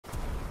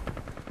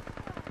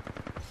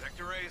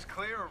area is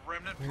clear of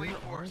remnant Where fleet are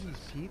forces.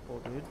 these people,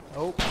 dude?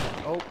 Oh,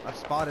 I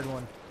spotted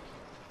one.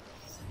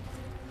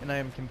 And I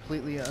am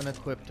completely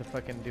unequipped to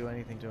fucking do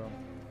anything to him.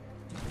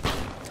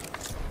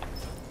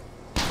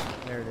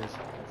 There it is.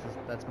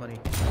 That's money.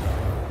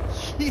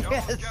 You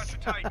almost got Yes!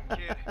 your Titan,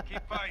 kid.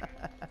 Keep fighting.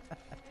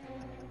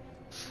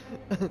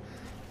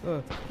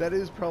 That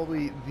is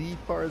probably the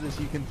farthest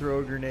you can throw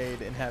a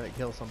grenade and have it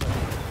kill somebody.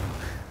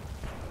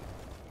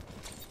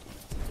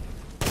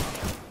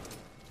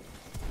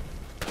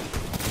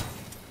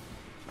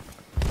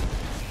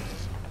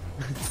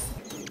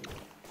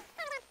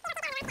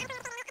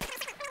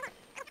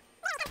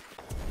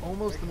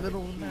 Almost the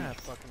middle of the map.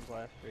 Fucking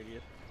blast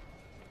radius.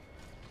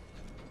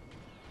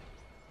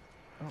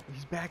 Oh,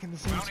 he's back in the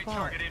same Bounty spot.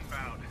 target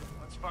inbound.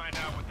 Let's find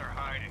out what they're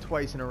hiding.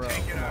 Twice in a row.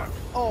 Take it out.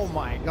 Oh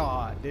my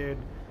god, dude.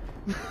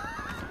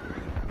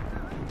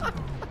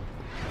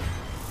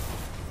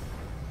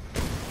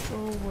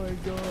 Oh my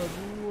god,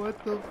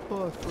 what the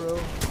fuck, bro?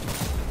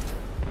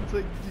 It's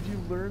like, did you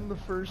learn the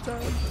first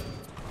time?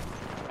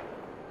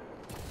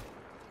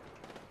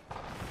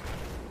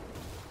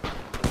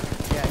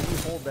 Yeah, you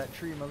hold that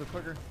tree,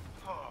 motherfucker.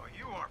 Oh,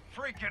 you are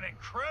freaking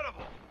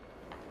incredible.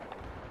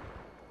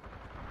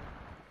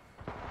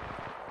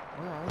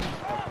 Where are these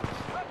fuckers?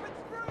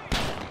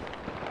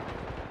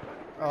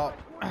 Oh,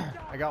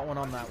 I got one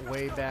on that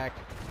way back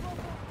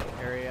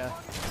area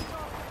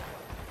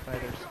by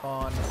their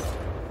spawn. Hey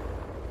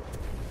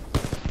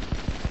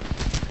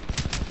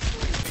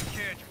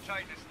kid, your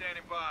Titan is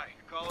standing by.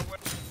 Call it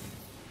what? 2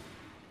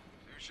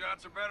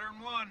 shots are better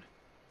than 1.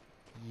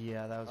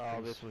 Yeah, that was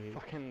pretty this sweet.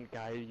 fucking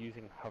guy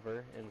using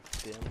hover and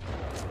stim.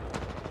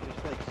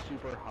 Just like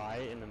super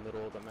high in the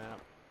middle of the map.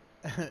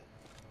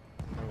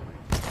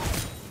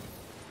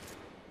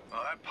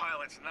 Well, that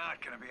pilot's not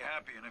gonna be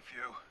happy in a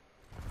few.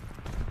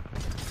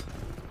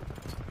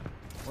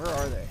 Where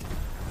are they?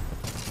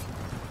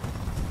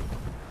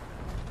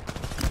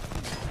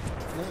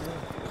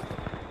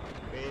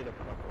 Way the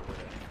fuck over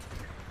there.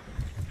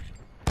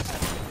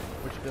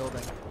 Which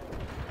building?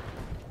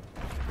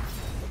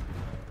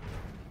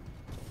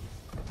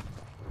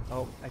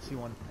 Oh, I see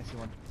one. I see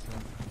one. I see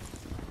one.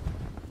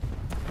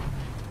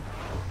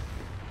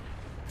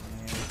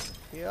 And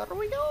here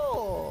we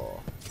go!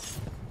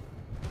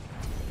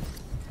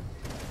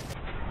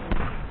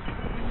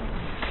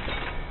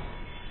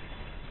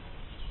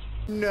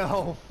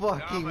 No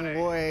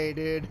fucking way,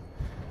 dude.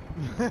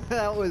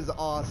 That was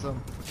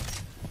awesome.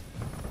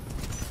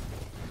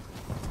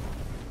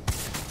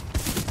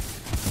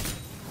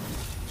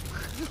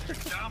 You're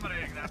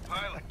dominating that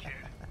pilot, kid.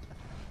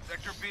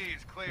 Sector B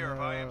is clear of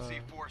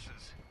IMC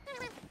forces.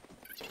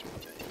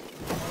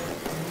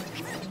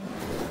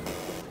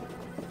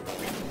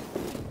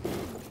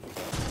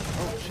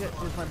 Oh shit,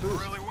 where's my We're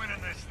boost? really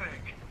winning this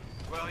thing.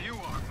 Well, you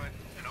are, but,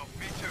 you know,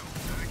 me too.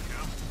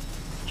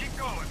 Keep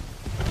going.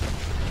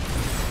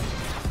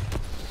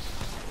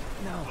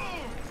 No.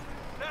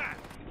 That.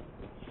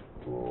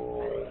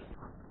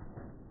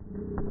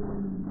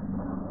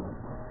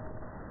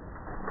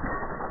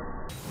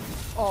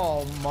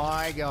 Oh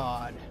my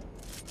god.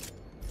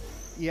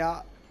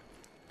 Yeah.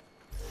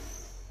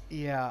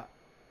 Yeah.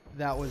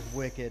 That was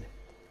wicked.